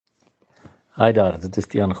Hi daar, dit is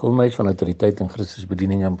Tiaan Gilmeis van Autoriteit en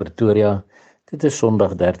Christusbediening in Pretoria. Dit is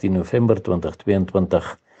Sondag 13 November 2022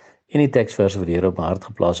 en die teksverse wat die Here op my hart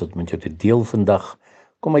geplaas het met jou te deel vandag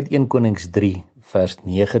kom uit 1 Konings 3 vers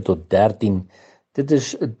 9 tot 13. Dit is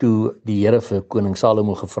toe die Here vir koning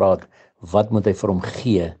Salomo gevra het, wat moet hy vir hom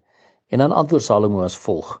gee? En dan antwoord Salomo as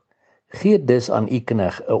volg: Gee dus aan u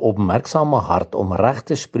kneg 'n opmerksame hart om reg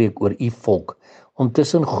te spreek oor u volk, om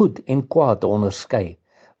tussen goed en kwaad te onderskei.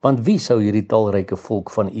 Want wie sou hierdie talryke volk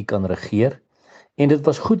van u kan regeer? En dit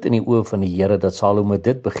was goed in die oë van die Here dat Salomo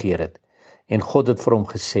dit begeer het. En God het vir hom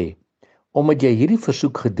gesê: Omdat jy hierdie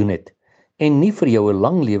versoek gedoen het, en nie vir jou 'n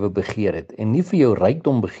lang lewe begeer het, en nie vir jou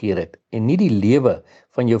rykdom begeer het, en nie die lewe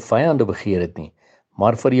van jou vyande begeer het nie,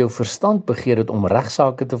 maar vir jou verstand begeer het om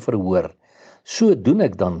regsake te verhoor, so doen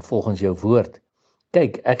ek dan volgens jou woord.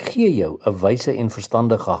 Kyk, ek gee jou 'n wyse en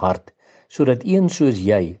verstandige hart, sodat een soos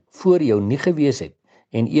jy voor jou nie gewees het,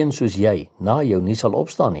 en een soos jy na jou nie sal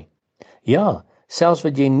opstaan nie. Ja, selfs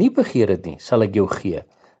wat jy nie begeer het nie, sal ek jou gee,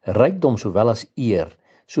 rykdom sowel as eer,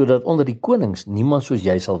 sodat onder die konings niemand soos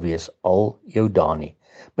jy sal wees al jou dae nie.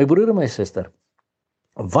 My broer en my suster,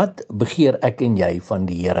 wat begeer ek en jy van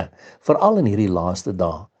die Here, veral in hierdie laaste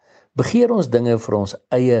dae? Begeer ons dinge vir ons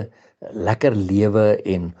eie lekker lewe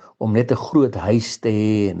en om net 'n groot huis te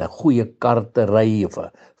hê en 'n goeie kar te ry of 'n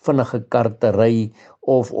vinnige kar te ry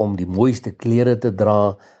of om die mooiste klere te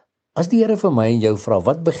dra? As die Here vir my en jou vra,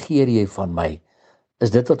 wat begeer jy van my?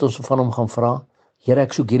 Is dit wat ons van hom gaan vra? Here,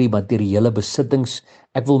 ek soek hierdie materiële besittings,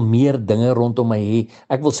 ek wil meer dinge rondom my hê,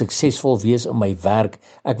 ek wil suksesvol wees in my werk,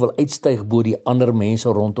 ek wil uitstyg bo die ander mense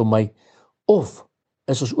rondom my. Of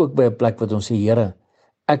is ons ook by 'n plek wat ons sê, Here,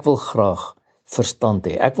 ek wil graag verstand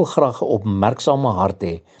hê, ek wil graag 'n opmerksame hart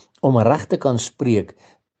hê om reg te kan spreek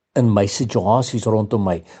in my situasies rondom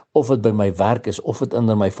my, of dit by my werk is, of dit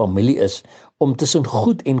in my familie is, om tussen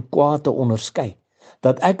goed en kwaad te onderskei.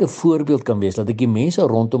 Dat ek 'n voorbeeld kan wees, dat ek die mense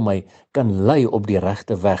rondom my kan lei op die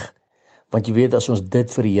regte weg. Want jy weet, as ons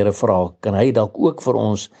dit vir die Here vra, kan hy dalk ook vir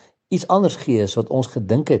ons iets anders gee as wat ons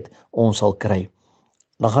gedink het ons sal kry.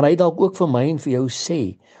 Dan gaan hy dalk ook vir my en vir jou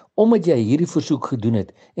sê: Omdat jy hierdie versoek gedoen het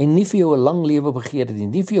en nie vir jou 'n lang lewe begeer het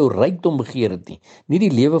nie vir jou rykdom begeer het nie die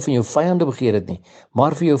lewe van jou vyande begeer het nie,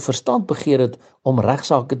 maar vir jou verstand begeer het om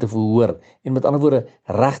regsake te verhoor en met ander woorde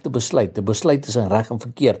reg te besluit tussen reg en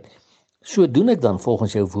verkeerd. So doen ek dan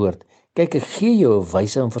volgens jou woord. Kyk, ek gee jou 'n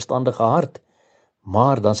wyse en verstandige hart.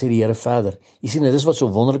 Maar dan sê die Here verder, jy sien, dit is wat so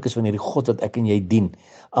wonderlik is van hierdie God wat ek en jy dien.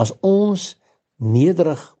 As ons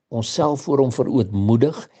nederig onsself voor hom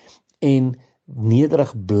verootmoedig en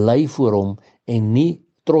nederig bly voor hom en nie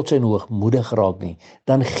trots en hoogmoedig raak nie,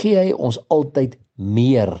 dan gee hy ons altyd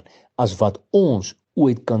meer as wat ons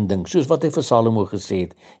ooit kan dink. Soos wat hy vir Salomo gesê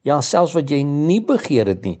het, ja, selfs wat jy nie begeer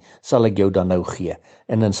het nie, sal ek jou dan nou gee.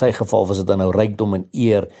 En in sy geval was dit dan nou rykdom en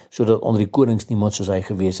eer, sodat onder die konings niemand soos hy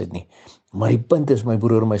gewees het nie. Maar die punt is, my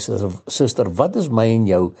broer en my suster, wat is my en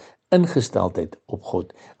jou ingesteldheid op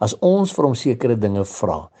God? As ons vir hom sekere dinge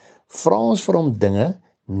vra ons vir hom dinge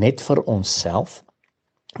net vir onsself?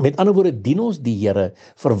 Met ander woorde, dien ons die Here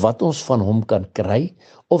vir wat ons van hom kan kry,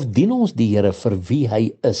 of dien ons die Here vir wie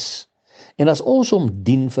hy is? En as ons hom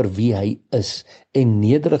dien vir wie hy is en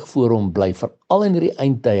nederig voor hom bly, veral in hierdie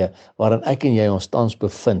eindtye waarin ek en jy ons tans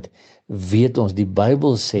bevind, weet ons, die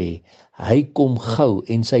Bybel sê, hy kom gou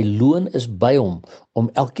en sy loon is by hom om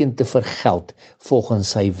elkeen te vergeld volgens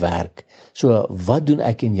sy werk. So wat doen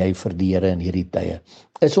ek en jy vir die Here in hierdie tye?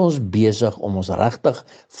 Is ons besig om ons regtig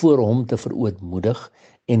voor hom te verootmoedig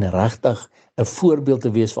en regtig 'n voorbeeld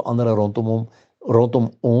te wees vir ander rondom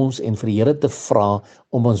ons en vir die Here te vra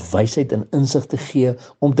om ons wysheid en insig te gee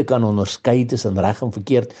om te kan onderskei tussen reg en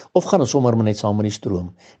verkeerd, of gaan ons sommer net saam met die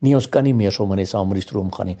stroom? Nee, ons kan nie meer sommer net saam met die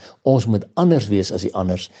stroom gaan nie. Ons moet anders wees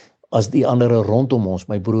as die ander rondom ons,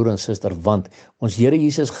 my broer en suster, want ons Here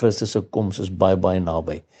Jesus Christus se koms is baie, baie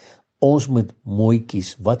naby. Ons moet mooi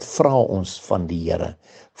kies, wat vra ons van die Here?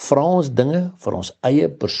 Vra ons dinge vir ons eie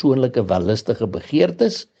persoonlike wellustige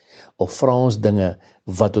begeertes, of vra ons dinge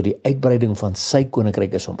wat tot die uitbreiding van sy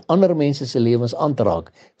koninkryk is om ander mense se lewens aan te raak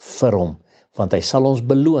vir hom? Want hy sal ons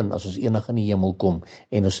beloon as ons eendag in die hemel kom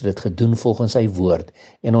en ons het dit gedoen volgens sy woord.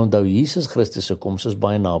 En onthou, Jesus Christus se koms is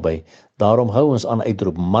baie naby. Daarom hou ons aan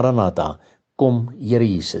uitroep, Maranatha, kom Here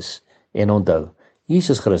Jesus. En onthou,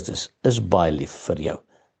 Jesus Christus is baie lief vir jou.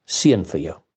 Seën vir jou.